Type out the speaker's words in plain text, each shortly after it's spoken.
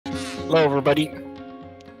Hello, everybody.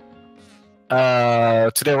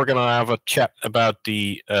 Today we're going to have a chat about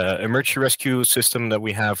the emergency rescue system that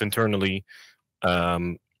we have internally.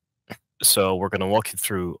 So we're going to walk you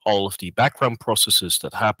through all of the background processes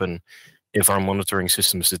that happen if our monitoring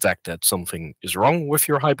systems detect that something is wrong with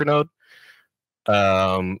your Hypernode.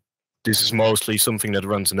 This is mostly something that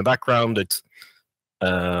runs in the background. It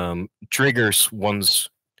triggers once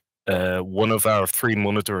one of our 3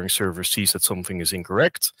 monitoring servers sees that something is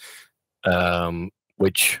incorrect,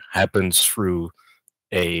 which happens through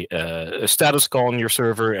a status call on your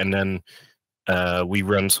server, and then we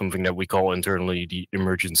run something that we call internally the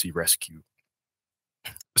emergency rescue.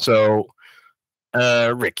 So,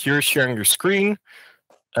 Rick, you're sharing your screen.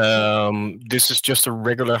 This is just a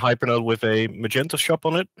regular Hypernode with a Magento shop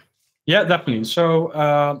on it? Yeah, definitely.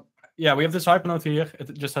 So, yeah, we have this Hypernode here.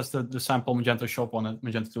 It just has the sample Magento shop on it,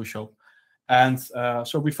 Magento 2 shop. And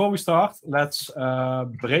so before we start, let's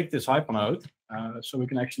break this Hypernode so we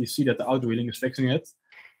can actually see that the auto-healing is fixing it.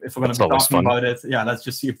 If we're going to be talking about it, yeah, let's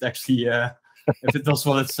just see if it actually, if it does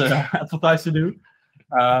what it's advertised to do.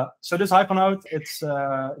 So this Hypernode, it's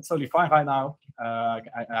totally fine right now.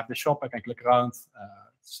 I have the shop, I can click around.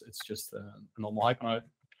 It's just a normal Hypernode.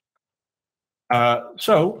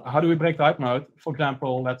 So how do we break the Hypernode? For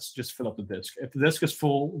example, let's just fill up the disk. If the disk is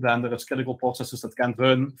full, then there is critical processes that can't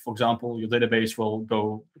run. For example, your database will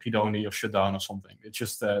go read-only or shut down or something. It's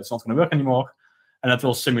just it's not going to work anymore, and that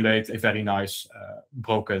will simulate a very nice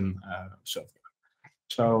broken server.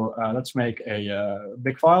 So let's make a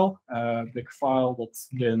big file. Big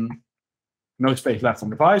file.bin, no space left on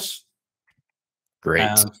device. Great.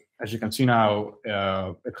 And as you can see now,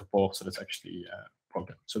 it reports that it's actually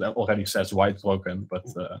broken. So that already says why it's broken, but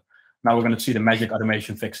now we're going to see the magic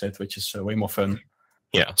automation fix it, which is way more fun.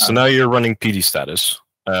 Yeah, so now you're running PD status.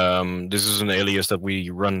 This is an alias that we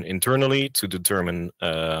run internally to determine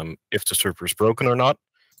if the server is broken or not.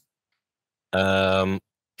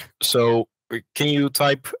 So can you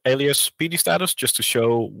type alias PD status just to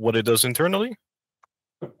show what it does internally?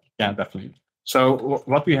 Yeah, definitely. So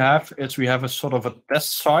what we have is we have a sort of a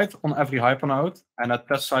test site on every Hypernode, and that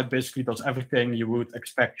test site basically does everything you would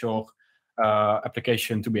expect your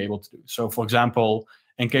application to be able to do. So for example,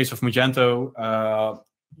 in case of Magento,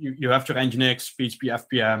 you have your Nginx, PHP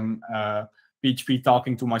FPM, PHP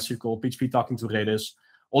talking to MySQL, PHP talking to Redis,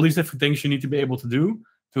 all these different things you need to be able to do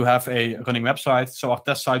to have a running website. So our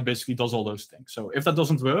test site basically does all those things. So if that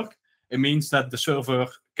doesn't work, it means that the server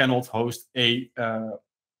cannot host a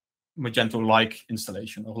Magento-like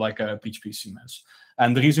installation or like a PHP CMS.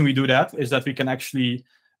 And the reason we do that is that we can actually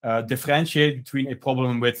differentiate between a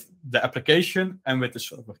problem with the application and with the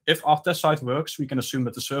server. If our test site works, we can assume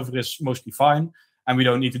that the server is mostly fine and we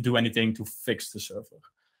don't need to do anything to fix the server.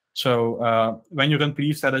 So when you run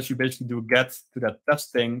PD status, you basically do a get to that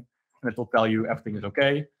test thing, and it will tell you everything is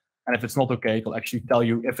okay. And if it's not okay, it will actually tell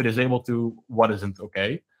you if it is able to, what isn't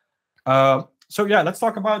okay. So yeah, let's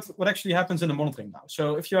talk about what actually happens in the monitoring now.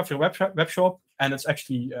 So if you have your web shop and it's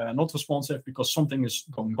actually not responsive because something is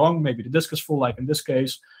going wrong, maybe the disk is full, like in this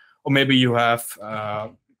case, or maybe you have a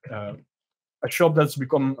shop that's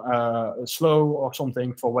become slow or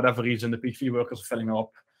something for whatever reason, the PHP workers are filling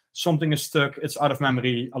up, something is stuck, it's out of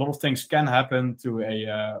memory. A lot of things can happen to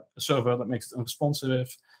a server that makes it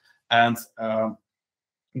unresponsive, and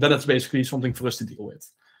that is basically something for us to deal with.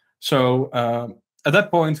 So at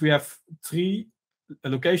that point, we have 3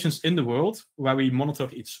 locations in the world where we monitor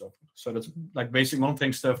each server. So that's like basic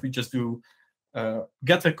monitoring stuff. We just do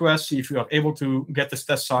get requests, see if we are able to get this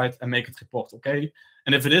test site and make it report okay.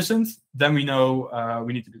 And if it isn't, then we know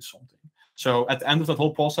we need to do something. So at the end of that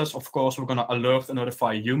whole process, of course, we're going to alert and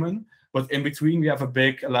notify a human. But in between, we have a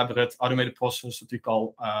big, elaborate, automated process that we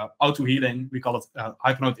call auto-healing. We call it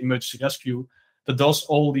Hypernode Emergency Rescue, that does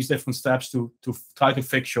all these different steps to try to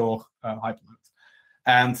fix your Hypernode.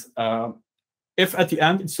 And if at the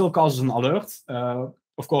end it still causes an alert,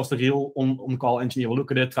 of course, the real on-call engineer will look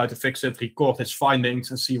at it, try to fix it, record his findings,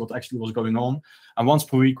 and see what actually was going on. And once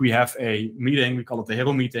per week, we have a meeting. We call it the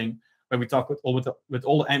hero meeting, where we talk with all the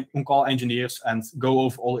on-call engineers and go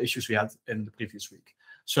over all the issues we had in the previous week.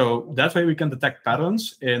 So that way, we can detect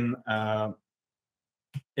patterns in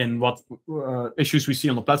what issues we see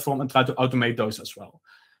on the platform and try to automate those as well.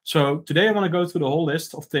 So today I want to go through the whole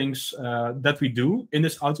list of things that we do in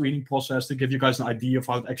this auto-healing process to give you guys an idea of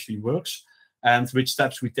how it actually works and which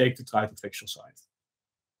steps we take to try to fix your site.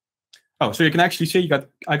 Oh, so you can actually see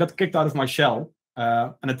I got kicked out of my shell,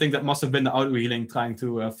 and I think that must have been the auto-healing trying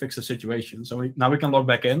to fix the situation. So now we can log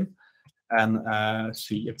back in and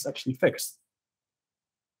see if it's actually fixed.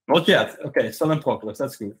 Not yet. Okay, still in progress.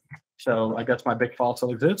 That's good. So I guess my big file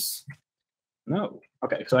still exists. No.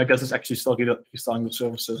 Okay, so I guess it's actually still reinstalling the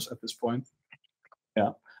services at this point.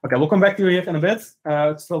 Yeah. Okay, we'll come back to you here in a bit.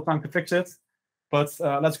 It's still time to fix it, but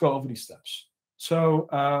let's go over these steps.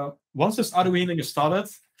 So once this auto healing is started,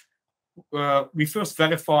 we first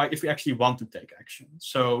verify if we actually want to take action.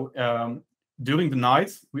 So during the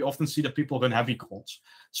night, we often see that people run heavy crawls.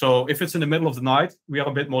 So if it's in the middle of the night, we are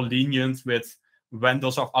a bit more lenient with when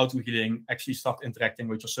does our auto healing actually start interacting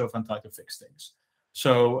with your server and try to fix things.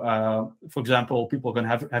 So, for example, people can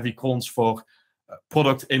have heavy cons for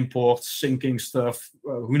product imports, syncing stuff,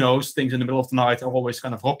 who knows, things in the middle of the night are always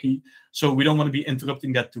kind of rocky. So we don't want to be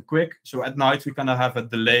interrupting that too quick. So at night, we kind of have a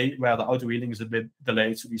delay where the auto healing is a bit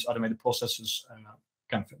delayed, so these automated processes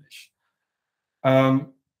can finish.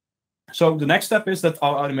 So the next step is that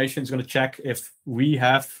our automation is going to check if we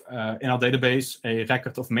have in our database a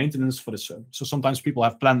record of maintenance for the server. So sometimes people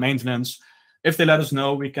have planned maintenance. If they let us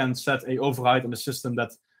know, we can set an override on the system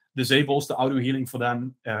that disables the auto healing for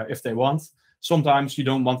them if they want. Sometimes you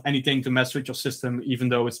don't want anything to mess with your system, even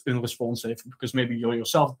though it's unresponsive, because maybe you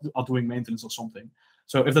yourself are doing maintenance or something.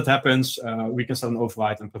 So if that happens, we can set an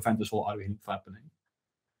override and prevent this whole auto healing from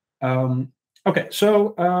happening. Okay,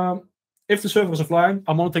 so if the server is offline,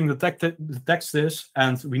 our monitoring detects this,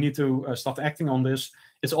 and we need to start acting on this.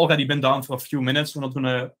 It's already been down for a few minutes. We're not going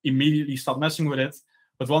to immediately start messing with it.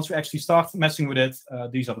 But once we actually start messing with it,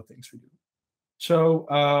 these are the things we do.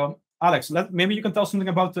 So, Alex, maybe you can tell something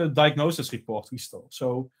about the diagnosis report we store.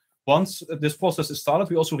 So once this process is started,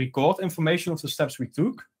 we also record information of the steps we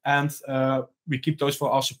took, and we keep those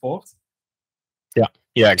for our support.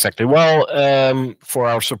 Yeah, exactly. Well, for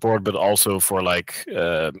our support, but also for like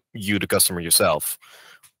you, the customer yourself.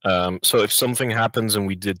 So if something happens and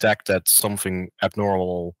we detect that something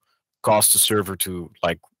abnormal caused the server to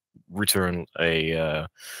like return a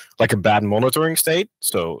like a bad monitoring state.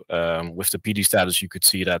 So with the PD status, you could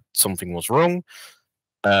see that something was wrong.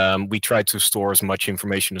 We try to store as much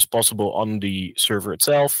information as possible on the server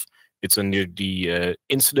itself. It's under the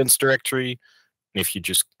incidents directory. If you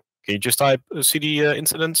just can you just type cd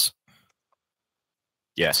incidents?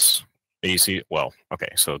 Yes. You see, well, okay.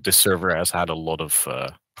 So this server has had a lot of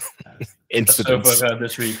incidents Server,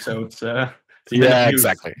 this week, so it's yeah,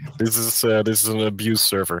 exactly. This is an abuse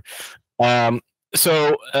server.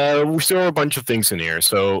 So we store a bunch of things in here.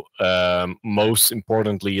 So most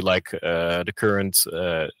importantly, like the current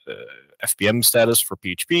FPM status for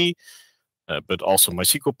PHP, but also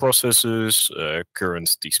MySQL processes,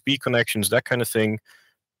 current TCP connections, that kind of thing.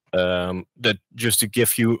 That just to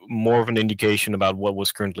give you more of an indication about what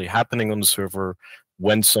was currently happening on the server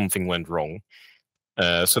when something went wrong.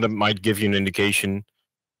 So that might give you an indication.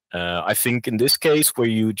 I think in this case, where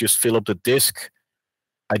you just fill up the disk,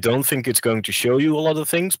 I don't think it's going to show you a lot of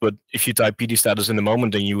things, but if you type PD status in the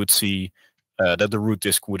moment, then you would see that the root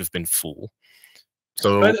disk would have been full.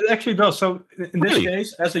 So but it actually does. So in this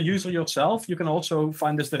case, as a user yourself, you can also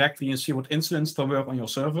find this directly and see what incidents there were on your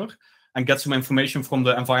server and get some information from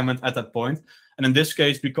the environment at that point. And in this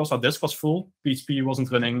case, because our disk was full, PHP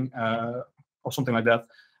wasn't running or something like that.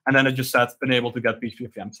 And then it just said, been able to get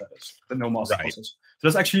PHP FM status, but no master process. So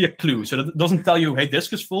that's actually a clue. So that doesn't tell you, hey,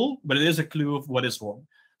 disk is full, but it is a clue of what is wrong.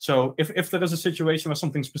 So if there is a situation where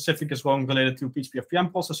something specific is wrong related to PHP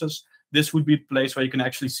FM processes, this would be the place where you can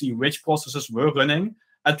actually see which processes were running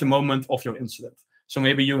at the moment of your incident. So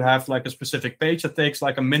maybe you have like a specific page that takes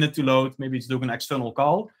like a minute to load. Maybe it's doing an external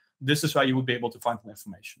call. This is where you would be able to find the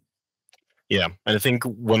information. Yeah, and I think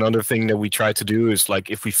one other thing that we try to do is like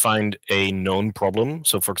if we find a known problem.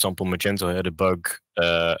 So for example, Magento had a bug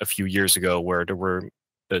a few years ago where there were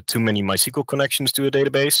too many MySQL connections to a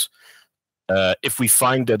database. If we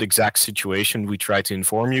find that exact situation, we try to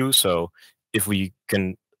inform you. So if we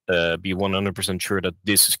can be 100% sure that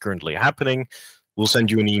this is currently happening, we'll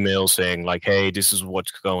send you an email saying like, hey, this is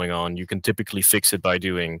what's going on. You can typically fix it by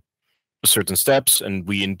doing certain steps, and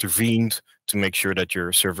we intervened to make sure that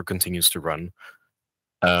your server continues to run.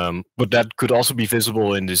 But that could also be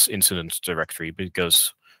visible in this incidents directory,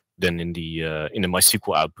 because then in the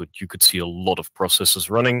MySQL output, you could see a lot of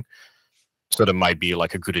processes running. So that might be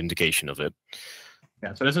like a good indication of it.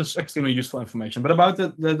 Yeah, so this is extremely useful information. But about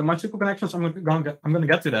the MySQL connections, I'm going to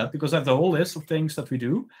get to that, because I have the whole list of things that we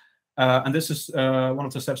do. And this is one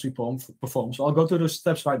of the steps we perform. So I'll go through those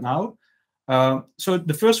steps right now. So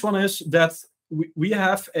the first one is that we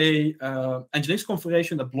have a Nginx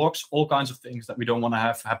configuration that blocks all kinds of things that we don't want to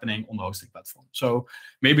have happening on the hosting platform. So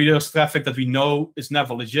maybe there's traffic that we know is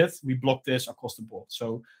never legit. We block this across the board.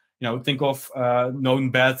 So think of known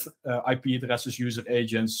bad IP addresses, user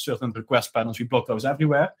agents, certain request patterns. We block those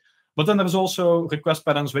everywhere. But then there's also request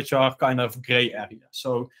patterns which are kind of gray area.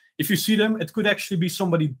 So if you see them, it could actually be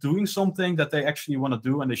somebody doing something that they actually want to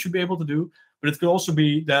do and they should be able to do, but it could also be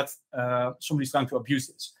that somebody's trying to abuse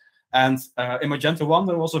this. And in Magento 1,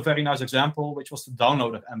 there was a very nice example, which was the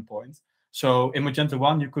downloader endpoint. So in Magento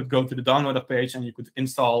 1, you could go to the downloader page and you could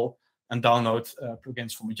install and download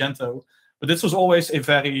plugins for Magento. But this was always a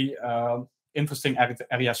very interesting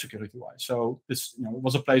area security-wise. So this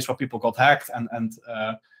was a place where people got hacked, and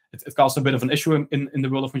it caused a bit of an issue in the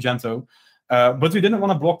world of Magento. But we didn't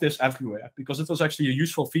want to block this everywhere because it was actually a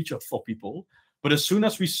useful feature for people. But as soon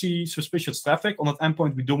as we see suspicious traffic on that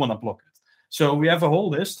endpoint, we do want to block it. So we have a whole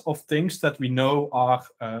list of things that we know are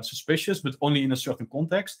suspicious, but only in a certain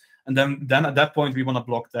context. And then at that point, we want to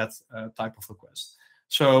block that type of request.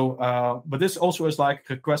 So, but this also is like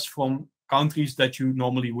requests from countries that you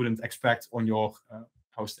normally wouldn't expect on your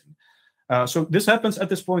hosting. So this happens at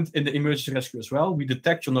this point in the emergency rescue as well. We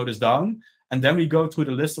detect your node is down, and then we go through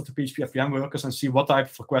the list of the PHP FPM workers and see what type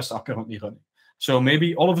of requests are currently running. So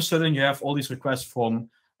maybe all of a sudden you have all these requests from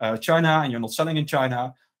China and you're not selling in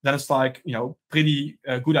China. Then it's like, pretty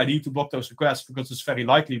good idea to block those requests because it's very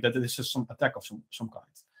likely that this is some attack of some kind.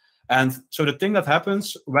 And so the thing that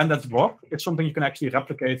happens when that's blocked, it's something you can actually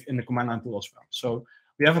replicate in the command line tool as well. So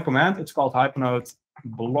we have a command, it's called Hypernode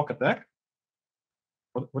block attack.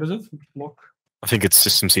 What is it? Block? I think it's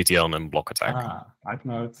systemctl and then block attack.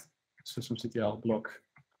 Hypernode systemctl block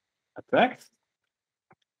attack.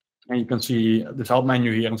 And you can see this help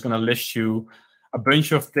menu here. It's going to list you a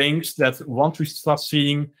bunch of things that once we start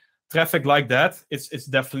seeing traffic like that, it's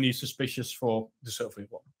definitely suspicious for the server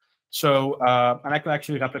one. So, and I can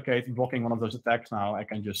actually replicate blocking one of those attacks now. I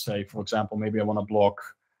can just say, for example, maybe I want to block,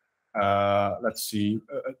 let's see,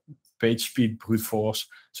 page speed brute force.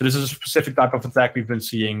 So this is a specific type of attack we've been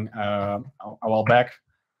seeing a while back.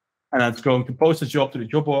 And it's going to post a job to the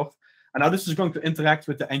job board. And now this is going to interact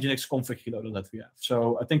with the Nginx config reloader that we have.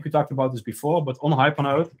 So I think we talked about this before, but on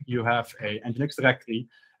Hypernode, you have a Nginx directory,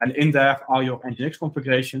 and in there are your Nginx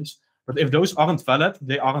configurations. But if those aren't valid,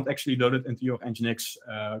 they aren't actually loaded into your Nginx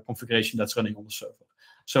configuration that's running on the server.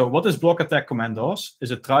 So what this block attack command does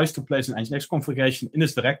is it tries to place an Nginx configuration in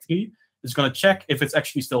this directory. It's going to check if it's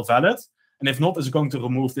actually still valid. And if not, it's going to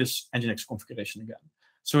remove this Nginx configuration again.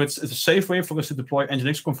 So it's a safe way for us to deploy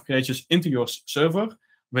Nginx configurations into your server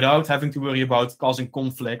without having to worry about causing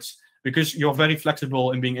conflicts, because you're very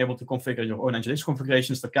flexible in being able to configure your own Nginx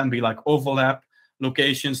configurations. There can be like overlap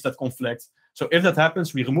locations that conflict. So if that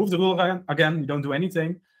happens, we remove the rule again, we don't do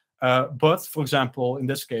anything. But for example, in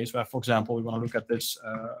this case, where, for example, we want to look at this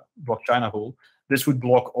block China rule, this would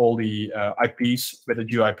block all the IPs with a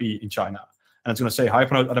GUIP in China. And it's going to say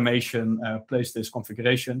Hypernode automation, place this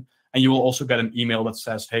configuration. And you will also get an email that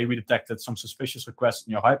says, hey, we detected some suspicious requests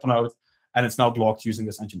in your Hypernode, and it's now blocked using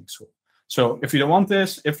this Nginx rule. So if you don't want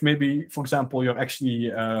this, if maybe, for example, you're actually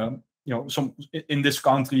some in this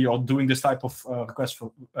country or doing this type of request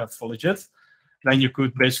for legit, then you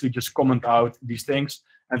could basically just comment out these things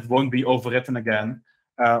and it won't be overwritten again.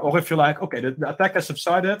 Or if you're like, okay, the attack has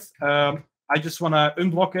subsided, I just want to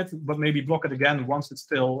unblock it, but maybe block it again once it's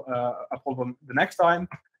still a problem the next time,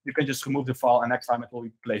 you can just remove the file and next time it will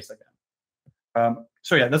be placed again.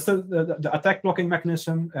 So yeah, that's the attack blocking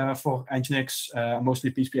mechanism for Nginx, mostly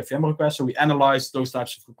PHP FPM requests. So we analyze those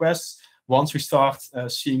types of requests. Once we start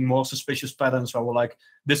seeing more suspicious patterns where we're like,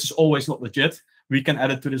 this is always not legit, we can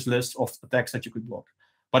add it to this list of attacks that you could block.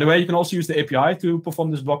 By the way, you can also use the API to perform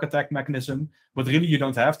this block attack mechanism, but really you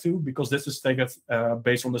don't have to, because this is triggered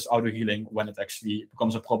based on this auto-healing when it actually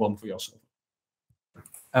becomes a problem for your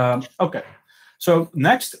server. Okay, so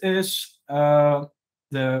next is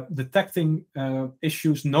the detecting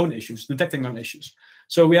issues, known issues, detecting known issues.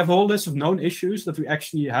 So we have a whole list of known issues that we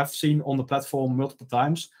actually have seen on the platform multiple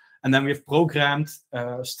times. And then we have programmed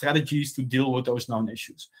strategies to deal with those known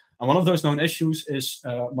issues. And one of those known issues is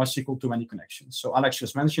MySQL too many connections. So Alex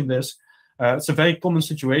just mentioned this. It's a very common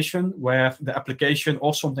situation where the application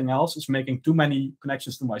or something else is making too many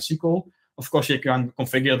connections to MySQL. Of course, you can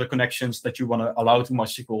configure the connections that you want to allow to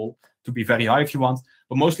MySQL to be very high if you want.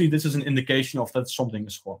 But mostly this is an indication of that something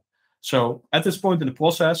is wrong. So at this point in the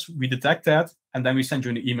process, we detect that, and then we send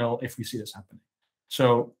you an email if we see this happening.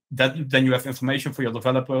 So that then you have information for your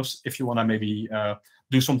developers if you want to maybe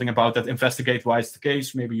do something about that, investigate why it's the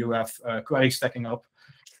case. Maybe you have queries stacking up.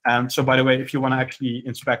 And so, by the way, if you want to actually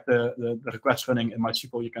inspect the requests running in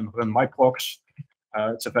MySQL, you can run myprocs.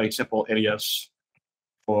 It's a very simple alias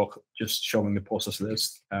for just showing the process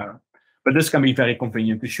list. But this can be very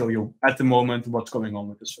convenient to show you at the moment what's going on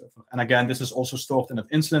with the server. And again, this is also stored in an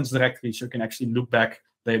incidents directory, so you can actually look back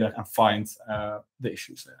later and find the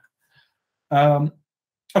issues there.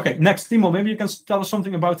 Okay, next, Timo, maybe you can tell us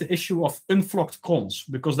something about the issue of unflocked cons,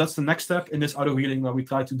 because that's the next step in this auto healing where we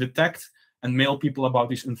try to detect and mail people about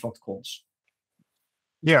these unflocked cons.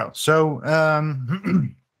 Yeah, so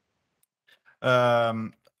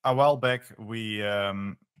a while back we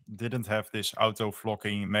didn't have this auto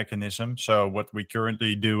flocking mechanism. So what we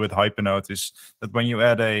currently do with Hypernode is that when you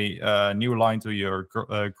add a new line to your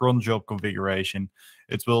cron job configuration,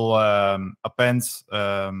 it will append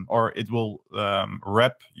or it will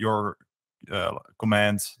wrap your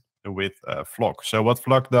command with flock. So what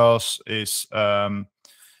flock does is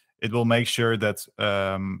it will make sure that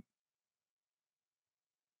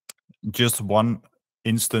just one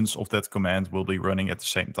instance of that command will be running at the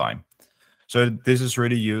same time. So this is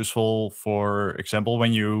really useful, for example,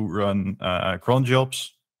 when you run cron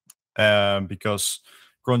jobs, because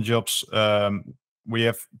cron jobs, we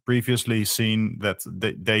have previously seen that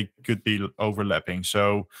they could be overlapping.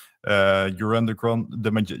 So you run the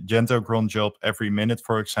Magento cron job every minute,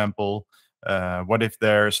 for example. What if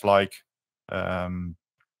there's like,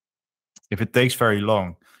 if it takes very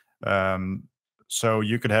long? So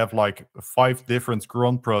you could have like 5 different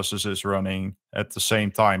cron processes running at the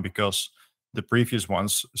same time because the previous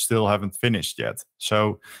ones still haven't finished yet.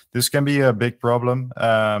 So this can be a big problem.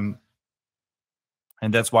 And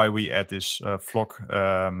that's why we add this flock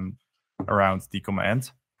around the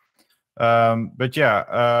command. But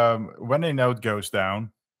yeah, when a node goes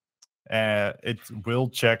down, it will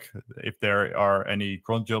check if there are any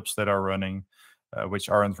cron jobs that are running which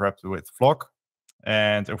aren't wrapped with flock.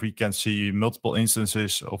 And if we can see multiple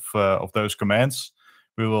instances of those commands,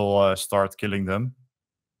 we will start killing them.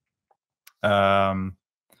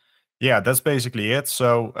 Yeah, that's basically it.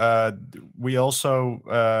 So we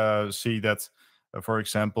also see that, for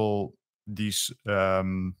example, these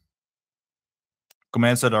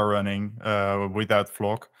commands that are running without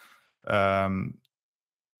flock,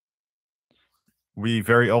 we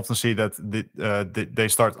very often see that they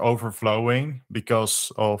start overflowing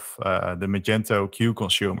because of the Magento queue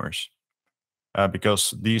consumers.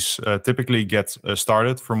 Because these typically get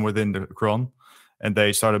started from within the cron, and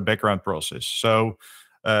they start a background process. So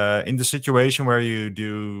in the situation where you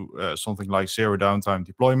do something like zero downtime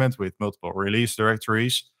deployment with multiple release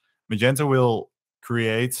directories, Magento will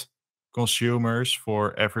create consumers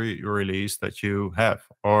for every release that you have.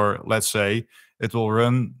 Or let's say it will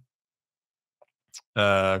run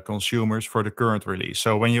consumers for the current release.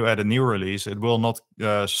 So when you add a new release, it will not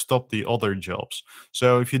stop the other jobs.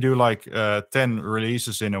 So if you do like 10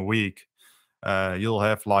 releases in a week, you'll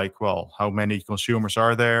have like, well, how many consumers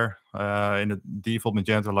are there? In a default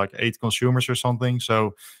Magento, like 8 consumers or something.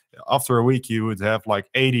 So after a week, you would have like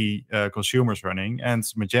 80 consumers running, and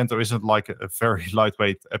Magento isn't like a very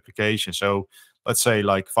lightweight application. So let's say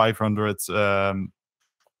like 500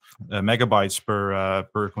 megabytes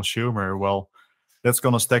per consumer. Well, that's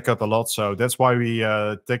going to stack up a lot. So that's why we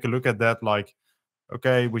take a look at that. Like,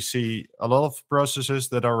 okay, we see a lot of processes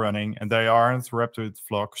that are running and they aren't wrapped with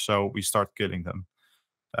flock, so we start killing them.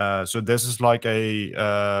 So this is like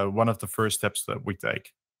a one of the first steps that we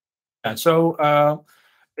take. And so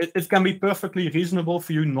it can be perfectly reasonable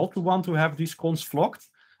for you not to want to have these cons flocked.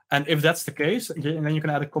 And if that's the case, then you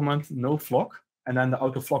can add a command no flock, and then the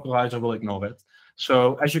auto flockerizer will ignore it.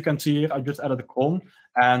 So as you can see here, I just added a con,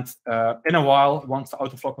 and in a while, once the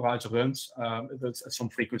auto flockerizer runs, it's at some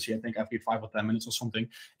frequency, I think every 5 or 10 minutes or something,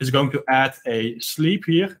 is going to add a sleep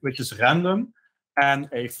here, which is random, and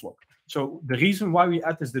a flock. So the reason why we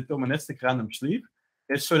add this deterministic random sleep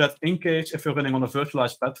is so that in case if you're running on a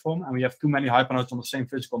virtualized platform and we have too many Hypernodes on the same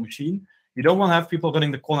physical machine, you don't want to have people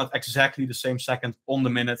running the cron at exactly the same second on the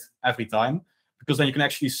minute every time, because then you can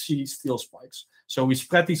actually see steal spikes. So we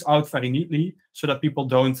spread these out very neatly so that people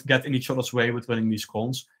don't get in each other's way with running these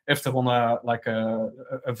crons. If they're on a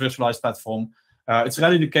virtualized platform, it's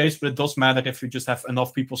rarely the case, but it does matter if you just have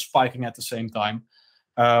enough people spiking at the same time.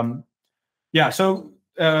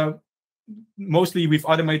 Mostly we've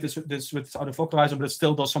automated this with auto flockerizer, but it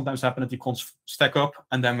still does sometimes happen that the crons stack up,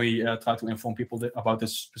 and then we try to inform people about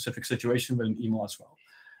this specific situation with an email as well.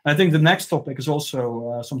 And I think the next topic is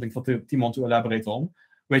also something for Timon to elaborate on,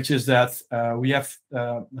 which is that we have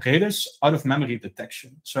Redis out-of-memory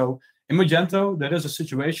detection. So in Magento, there is a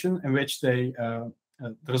situation in which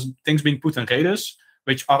there's things being put in Redis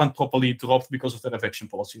which aren't properly dropped because of the eviction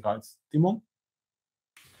policy, right, Timon?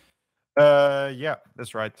 Yeah,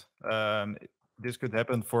 that's right. This could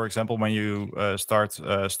happen, for example, when you start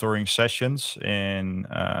storing sessions in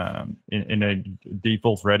a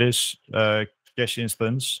default Redis cache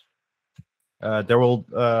instance. There will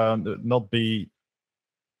not be.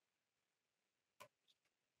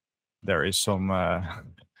 There is some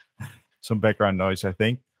some background noise, I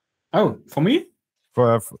think. Oh, for me?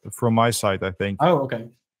 From my side, I think. Oh, okay.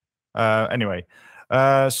 Anyway,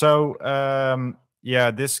 yeah,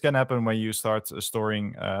 this can happen when you start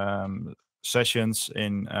storing sessions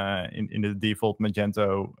in the default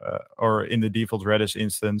Magento or in the default Redis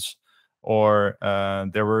instance, or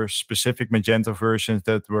there were specific Magento versions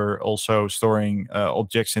that were also storing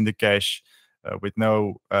objects in the cache with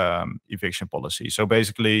no eviction policy. So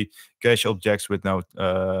basically, cache objects with no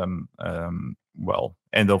well,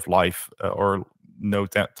 end of life or no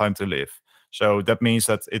time to live. So that means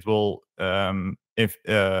that it will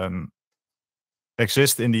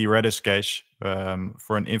exist in the Redis cache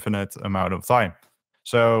for an infinite amount of time.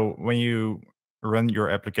 So when you run your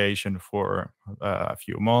application for a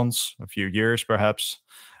few months, a few years perhaps,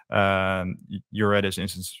 your Redis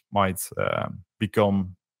instance might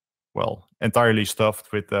become, well, entirely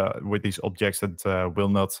stuffed with these objects that will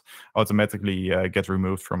not automatically get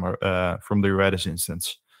removed from the Redis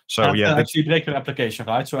instance. So that yeah, can actually break your application,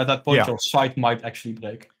 right? So at that point, your site might actually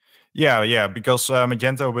break. Yeah, because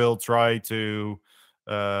Magento will try to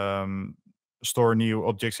store new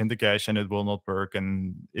objects in the cache, and it will not work,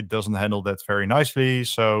 and it doesn't handle that very nicely.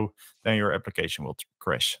 So then your application will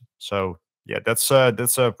crash. So yeah, that's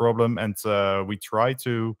a problem, and we try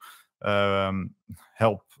to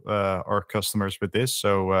help our customers with this.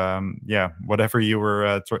 So yeah, whatever you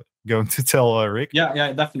were going to tell Rick.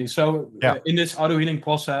 Yeah, definitely. So in this auto healing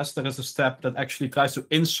process, there is a step that actually tries to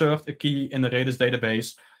insert a key in the Redis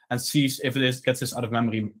database and sees if it gets this out of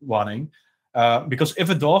memory warning. Because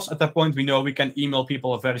if it does, at that point, we know we can email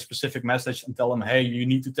people a very specific message and tell them, hey, you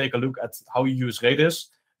need to take a look at how you use Redis,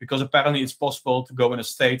 because apparently it's possible to go in a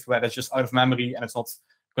state where it's just out of memory and it's not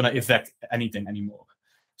going to affect anything anymore.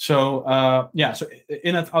 So so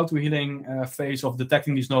in that auto-healing phase of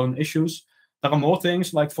detecting these known issues, there are more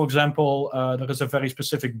things. Like, for example, there is a very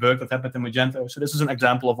specific bug that happened in Magento. So this is an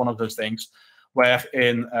example of one of those things, where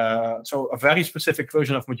in so a very specific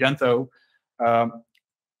version of Magento,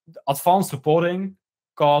 advanced reporting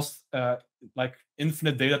caused like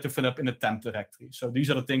infinite data to fill up in the temp directory. So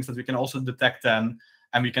these are the things that we can also detect then,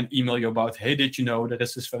 and we can email you about, hey, did you know there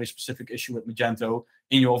is this very specific issue with Magento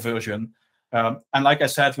in your version? And like I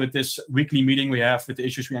said, with this weekly meeting we have with the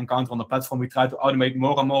issues we encounter on the platform, we try to automate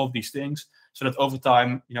more and more of these things so that over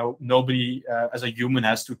time, nobody as a human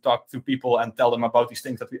has to talk to people and tell them about these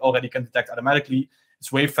things that we already can detect automatically.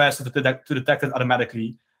 It's way faster to detect it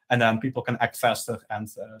automatically, and then people can act faster and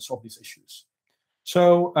solve these issues.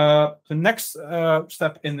 So the next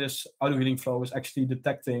step in this auto-healing flow is actually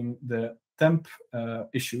detecting the temp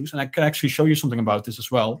issues. And I can actually show you something about this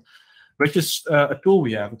as well, which is a tool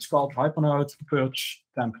we have. It's called Hypernode Purge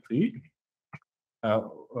Temp Tree.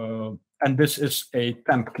 And this is a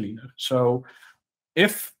temp cleaner. So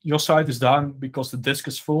if your site is down because the disk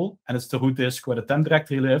is full and it's the root disk where the temp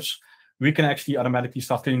directory lives, we can actually automatically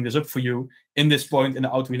start cleaning this up for you in this point in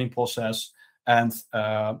the auto-healing process. And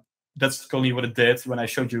that's only what it did when I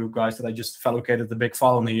showed you guys that I just allocated the big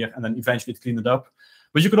file in here and then eventually cleaned it up.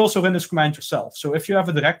 But you could also run this command yourself. So if you have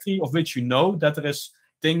a directory of which you know that there is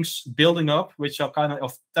things building up which are kind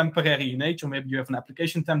of temporary in nature, maybe you have an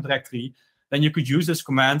application temp directory, then you could use this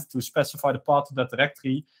command to specify the path to that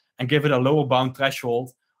directory and give it a lower bound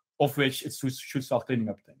threshold of which it should start cleaning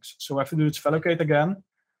up things. So I have to do is allocate again,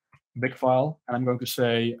 big file, and I'm going to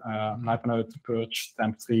say Hypernode purge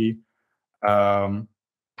temp tree. I'm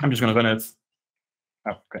just going to run it.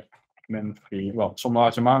 Okay, min3, well, some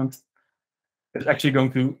large amount. It's actually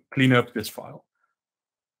going to clean up this file.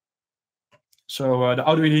 So the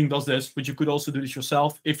auto-healing does this, but you could also do this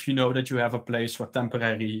yourself if you know that you have a place where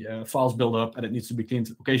temporary files build up and it needs to be cleaned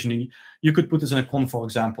occasionally. You could put this in a cron, for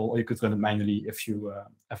example, or you could run it manually if you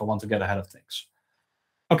ever want to get ahead of things.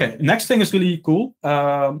 Okay, next thing is really cool,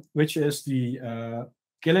 which is the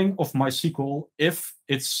killing of MySQL if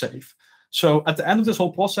it's safe. So at the end of this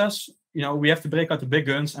whole process, we have to break out the big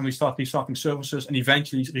guns and we start restarting services and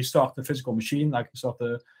eventually restart the physical machine, like restart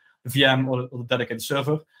the VM or the dedicated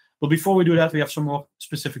server. But before we do that, we have some more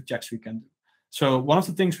specific checks we can do. So one of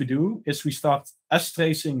the things we do is we start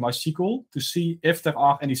S-tracing MySQL to see if there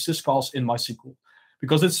are any syscalls in MySQL.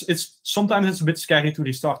 Because it's sometimes it's a bit scary to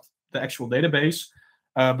restart the actual database,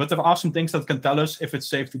 but there are some things that can tell us if it's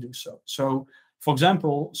safe to do so. So, for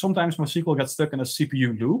example, sometimes MySQL gets stuck in a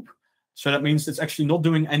CPU loop. So that means it's actually not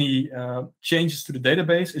doing any changes to the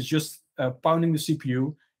database. It's just pounding the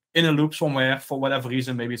CPU in a loop somewhere for whatever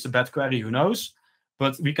reason. Maybe it's a bad query, who knows?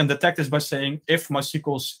 But we can detect this by saying if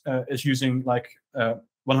MySQL is using like 100%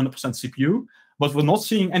 CPU, but we're not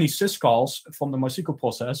seeing any syscalls from the MySQL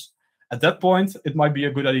process, at that point, it might be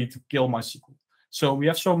a good idea to kill MySQL. So we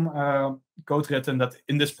have some code written that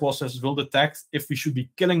in this process will detect if we should be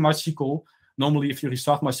killing MySQL. Normally, if you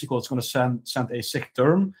restart MySQL, it's going to send a SIG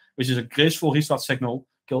term, which is a graceful restart signal,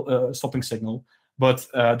 stopping signal. But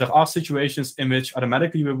there are situations in which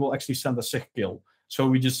automatically we will actually send a SIG kill. So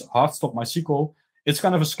we just hard stop MySQL. It's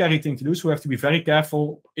kind of a scary thing to do, so we have to be very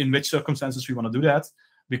careful in which circumstances we want to do that.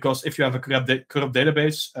 Because if you have a corrupt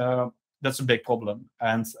database, that's a big problem.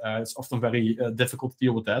 And it's often very difficult to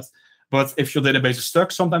deal with that. But if your database is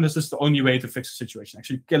stuck, sometimes this is the only way to fix the situation,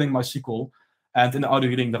 actually killing MySQL. And in the audio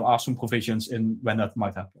reading, there are some provisions in when that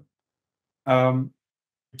might happen.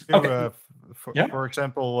 For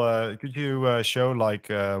example, could you show like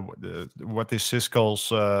what this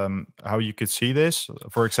syscalls, how you could see this?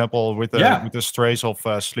 For example, with the strace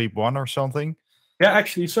of sleep 1 or something? Yeah,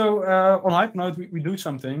 actually. So on Hypernode, we do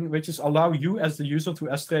something which is allow you as the user to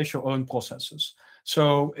strace your own processes.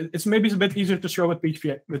 So it's maybe a bit easier to show with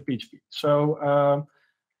PHP. So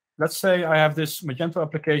let's say I have this Magento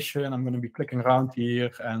application. I'm going to be clicking around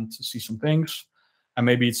here and see some things. And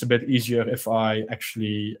maybe it's a bit easier if I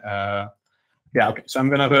actually, okay. So I'm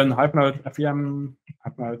going to run Hypernode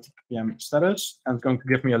FVM status, and it's going to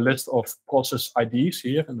give me a list of process IDs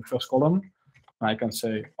here in the first column. And I can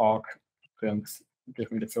say arg print,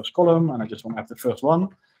 give me the first column, and I just want to have the first one.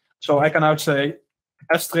 So I can now say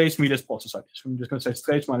strace me this process ID. So I'm just going to say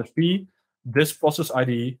strace minus p, this process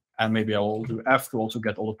ID, and maybe I will do F to also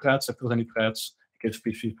get all the threads, if there's any threads. In case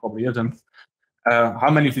PHP probably isn't. How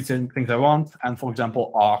many of these things I want, and for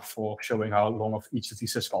example, R for showing how long of each of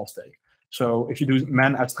these syscalls take. So if you do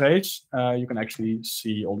man at strace, you can actually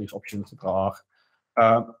see all these options that are.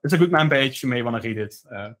 It's a good man page, you may want to read it.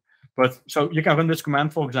 But so you can run this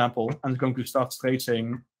command, for example, and it's going to start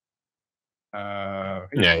stracing. Yeah,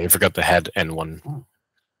 you forgot the head N1.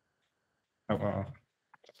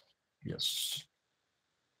 Yes.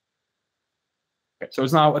 Okay, so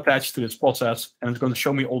it's now attached to this process, and it's going to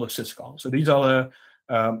show me all the syscalls. So these are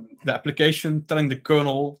the application telling the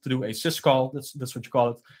kernel to do a syscall. That's what you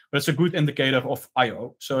call it. But it's a good indicator of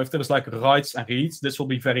I/O. So if there's like writes and reads, this will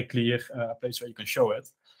be very clear place where you can show it.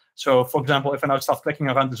 So for example, if I now start clicking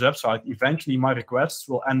around this website, eventually my requests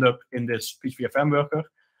will end up in this PHP-FM worker,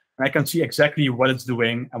 and I can see exactly what it's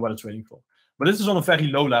doing and what it's waiting for. But this is on a very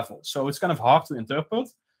low level, so it's kind of hard to interpret,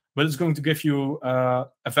 but it's going to give you a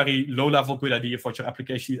very low-level good idea of what your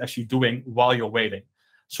application is actually doing while you're waiting.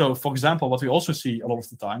 So for example, what we also see a lot of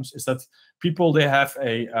the times is that people, they have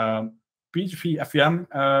a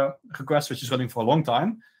PHP-FM request which is running for a long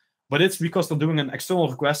time, but it's because they're doing an external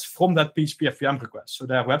request from that PHP-FM request. So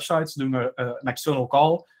their website's doing an external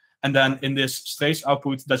call, and then in this strace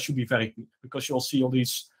output, that should be very clear, because you'll see all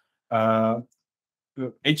these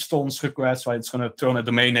HTONs requests, right? It's going to turn a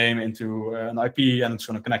domain name into an IP, and it's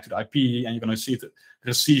going to connect to the IP, and you're going to see it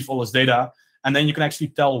receive all this data. And then you can actually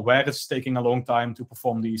tell where it's taking a long time to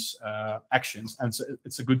perform these actions. And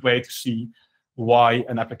it's a good way to see why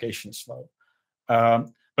an application is slow.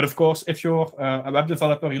 But of course, if you're a web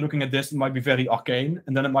developer, you're looking at this, it might be very arcane.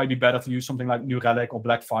 And then it might be better to use something like New Relic or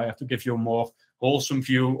Blackfire to give you a more wholesome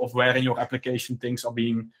view of where in your application things are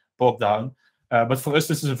being bogged down. But for us,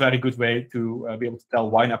 this is a very good way to be able to tell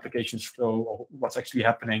why an application is slow or what's actually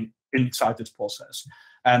happening inside this process.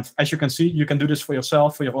 And as you can see, you can do this for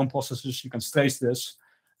yourself, for your own processes. You can strace this,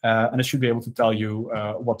 and it should be able to tell you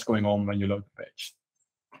what's going on when you load the page.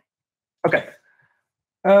 Okay.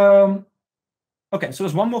 Okay, so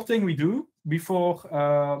there's one more thing we do before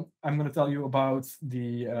I'm going to tell you about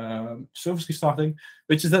the service restarting,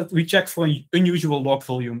 which is that we check for an unusual log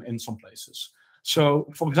volume in some places.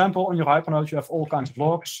 So, for example, on your Hypernode, you have all kinds of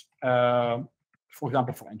logs, for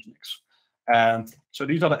example, for Nginx. And so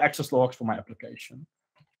these are the access logs for my application.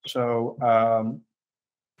 So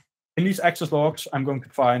in these access logs, I'm going to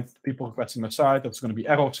find people requesting my site. That's going to be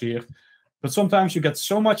errors here. But sometimes you get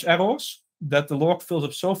so much errors that the log fills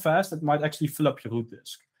up so fast that it might actually fill up your root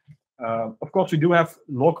disk. Of course, we do have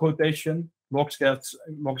log rotation. Logs get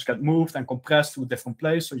moved and compressed to a different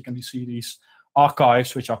place. So you can see these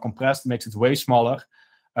archives which are compressed, makes it way smaller.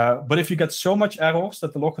 But if you get so much errors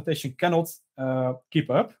that the log rotation cannot keep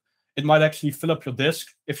up, it might actually fill up your disk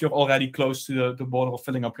if you're already close to the border of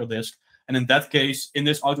filling up your disk. And in that case, in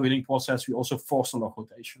this auto-healing process, we also force the log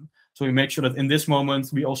rotation. So we make sure that in this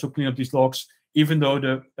moment, we also clean up these logs, even though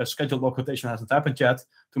the scheduled log rotation hasn't happened yet,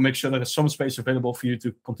 to make sure there is some space available for you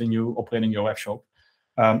to continue operating your web shop.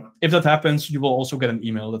 If that happens, you will also get an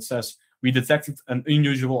email that says, we detected an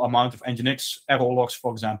unusual amount of Nginx error logs,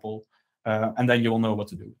 for example, and then you will know what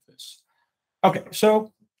to do with this. Okay,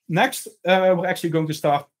 so next, we're actually going to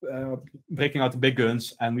start breaking out the big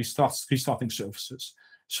guns, and we start restarting services.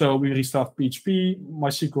 So we restart PHP,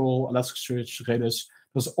 MySQL, Elasticsearch, Redis.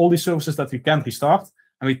 There's all these services that we can restart,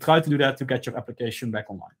 and we try to do that to get your application back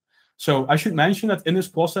online. So I should mention that in this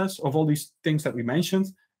process of all these things that we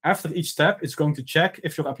mentioned, after each step, it's going to check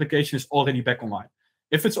if your application is already back online.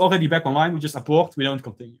 If it's already back online, we just abort, we don't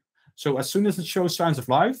continue. So as soon as it shows signs of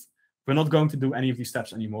life, we're not going to do any of these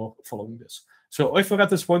steps anymore following this. So if we're at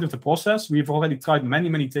this point of the process, we've already tried many,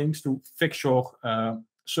 many things to fix your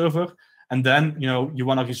server, and then you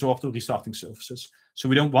want to resort to restarting services. So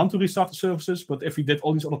we don't want to restart the services, but if we did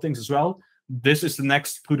all these other things as well, this is the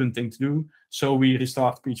next prudent thing to do. So we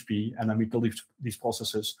restart PHP, and then we kill these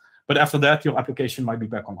processes. But after that, your application might be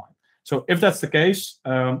back online. So if that's the case,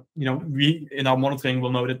 we in our monitoring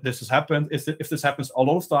will know that this has happened. If this happens a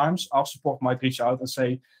lot of times, our support might reach out and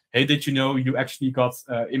say, hey, did you know you actually got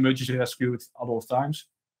emergency rescued a lot of times?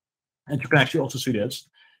 And you can actually also see this.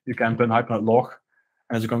 You can run Hypernode log,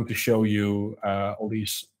 and it's going to show you all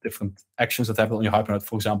these different actions that happen on your Hypernode,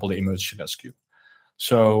 for example, the emergency rescue.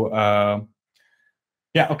 So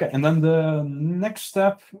yeah, okay. And then the next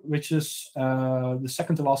step, which is the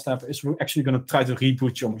second to last step, is we're actually going to try to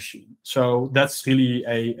reboot your machine. So that's really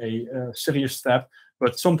a serious step,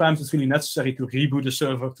 but sometimes it's really necessary to reboot the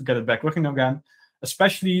server to get it back working again,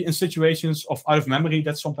 especially in situations of out of memory.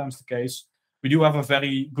 That's sometimes the case. We do have a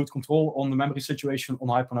very good control on the memory situation on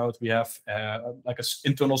Hypernode. We have like an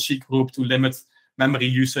internal C group to limit memory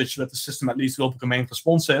usage so that the system at least will remain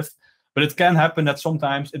responsive. But it can happen that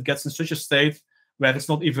sometimes it gets in such a state where it's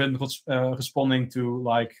not even responding to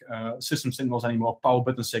like system signals anymore, power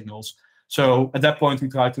button signals. So at that point, we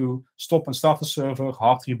try to stop and start the server,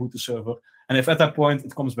 hard reboot the server. And if at that point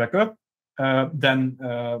it comes back up, then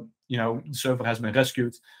the server has been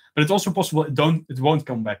rescued. But it's also possible it won't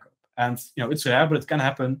come back up. And it's rare, but it can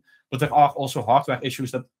happen. But there are also hardware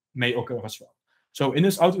issues that may occur as well. So in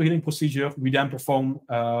this auto-healing procedure, we then perform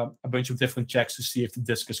a bunch of different checks to see if the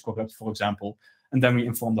disk is corrupt, for example. And then we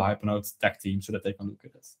inform the Hypernode tech team so that they can look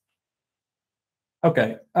at it.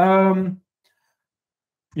 Okay.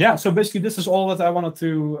 Yeah, so basically this is all that I wanted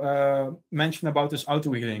to mention about this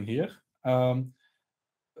auto-healing here.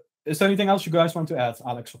 Is there anything else you guys want to add,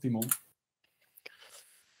 Alex or Timon?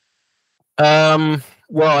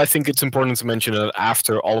 Well, I think it's important to mention that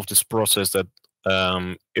after all of this process that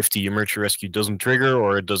if the emergency rescue doesn't trigger,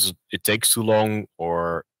 or it takes too long,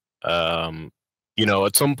 or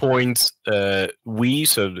at some point for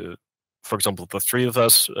example, the three of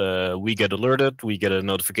us, we get alerted, we get a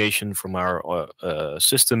notification from our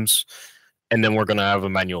systems, and then we're going to have a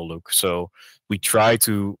manual look. So we try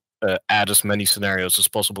to add as many scenarios as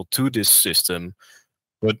possible to this system,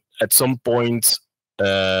 but at some point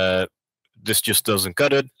this just doesn't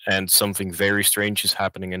cut it, and something very strange is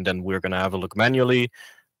happening, and then we're going to have a look manually,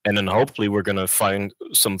 and then hopefully we're going to find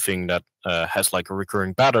something that has like a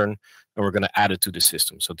recurring pattern, and we're going to add it to the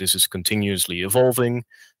system. So this is continuously evolving.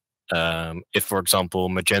 If, for example,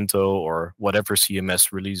 Magento or whatever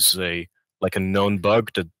CMS releases a known bug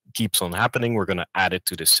that keeps on happening, we're going to add it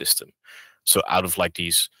to the system. So out of like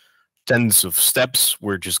these tens of steps,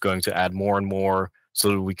 we're just going to add more and more so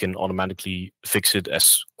that we can automatically fix it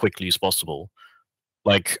as quickly as possible.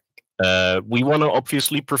 Like, we want to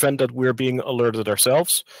obviously prevent that we're being alerted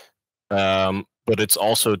ourselves, but it's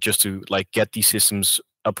also just to like get these systems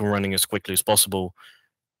up and running as quickly as possible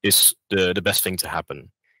is the best thing to happen.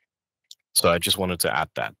 So I just wanted to add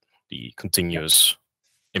that, the continuous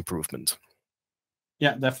improvement.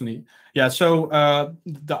 Yeah, definitely. Yeah, so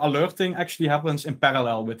the alerting actually happens in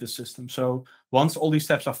parallel with the system. So once all these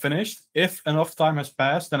steps are finished, if enough time has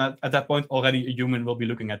passed, then at that point already a human will be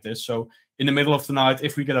looking at this. So in the middle of the night,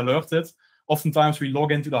 if we get alerted, oftentimes we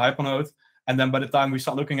log into the Hypernode, and then by the time we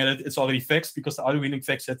start looking at it, it's already fixed because the auto-healing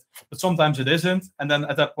fixed it. But sometimes it isn't, and then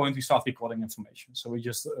at that point we start recording information. So we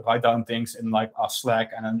just write down things in like our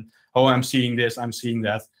Slack, and then, oh, I'm seeing this, I'm seeing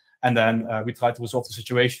that. And then we try to resolve the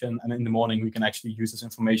situation. And in the morning, we can actually use this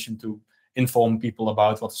information to inform people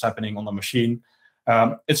about what's happening on the machine.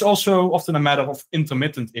 It's also often a matter of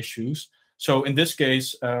intermittent issues. So in this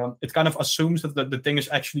case, it kind of assumes that the thing is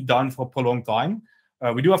actually down for a prolonged time.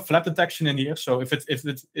 We do have flap detection in here. So if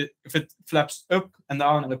it flaps up and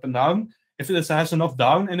down and up and down, if it has enough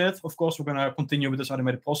down in it, of course, we're going to continue with this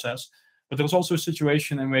automated process. But there's also a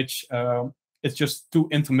situation in which it's just too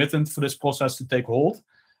intermittent for this process to take hold.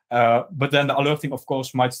 But then the alerting, of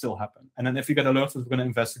course, might still happen. And then if you get alerted, we're going to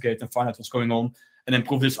investigate and find out what's going on and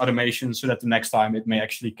improve this automation so that the next time it may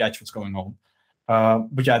actually catch what's going on.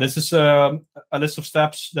 But yeah, this is a list of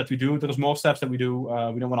steps that we do. There's more steps that we do.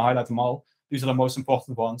 We don't want to highlight them all. These are the most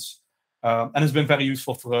important ones. And it's been very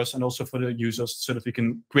useful for us and also for the users so that we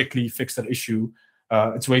can quickly fix that issue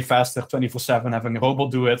It's way faster 24/7 having a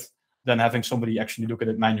robot do it than having somebody actually look at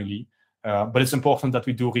it manually. But it's important that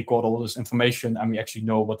we do record all this information and we actually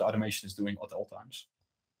know what the automation is doing at all times.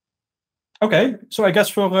 Okay, so I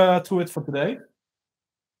guess we're through it for today.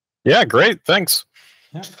 Yeah, great. Thanks.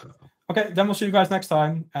 Yeah. Okay, then we'll see you guys next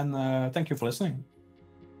time. And thank you for listening.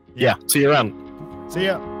 Yeah, see you around. See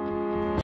ya.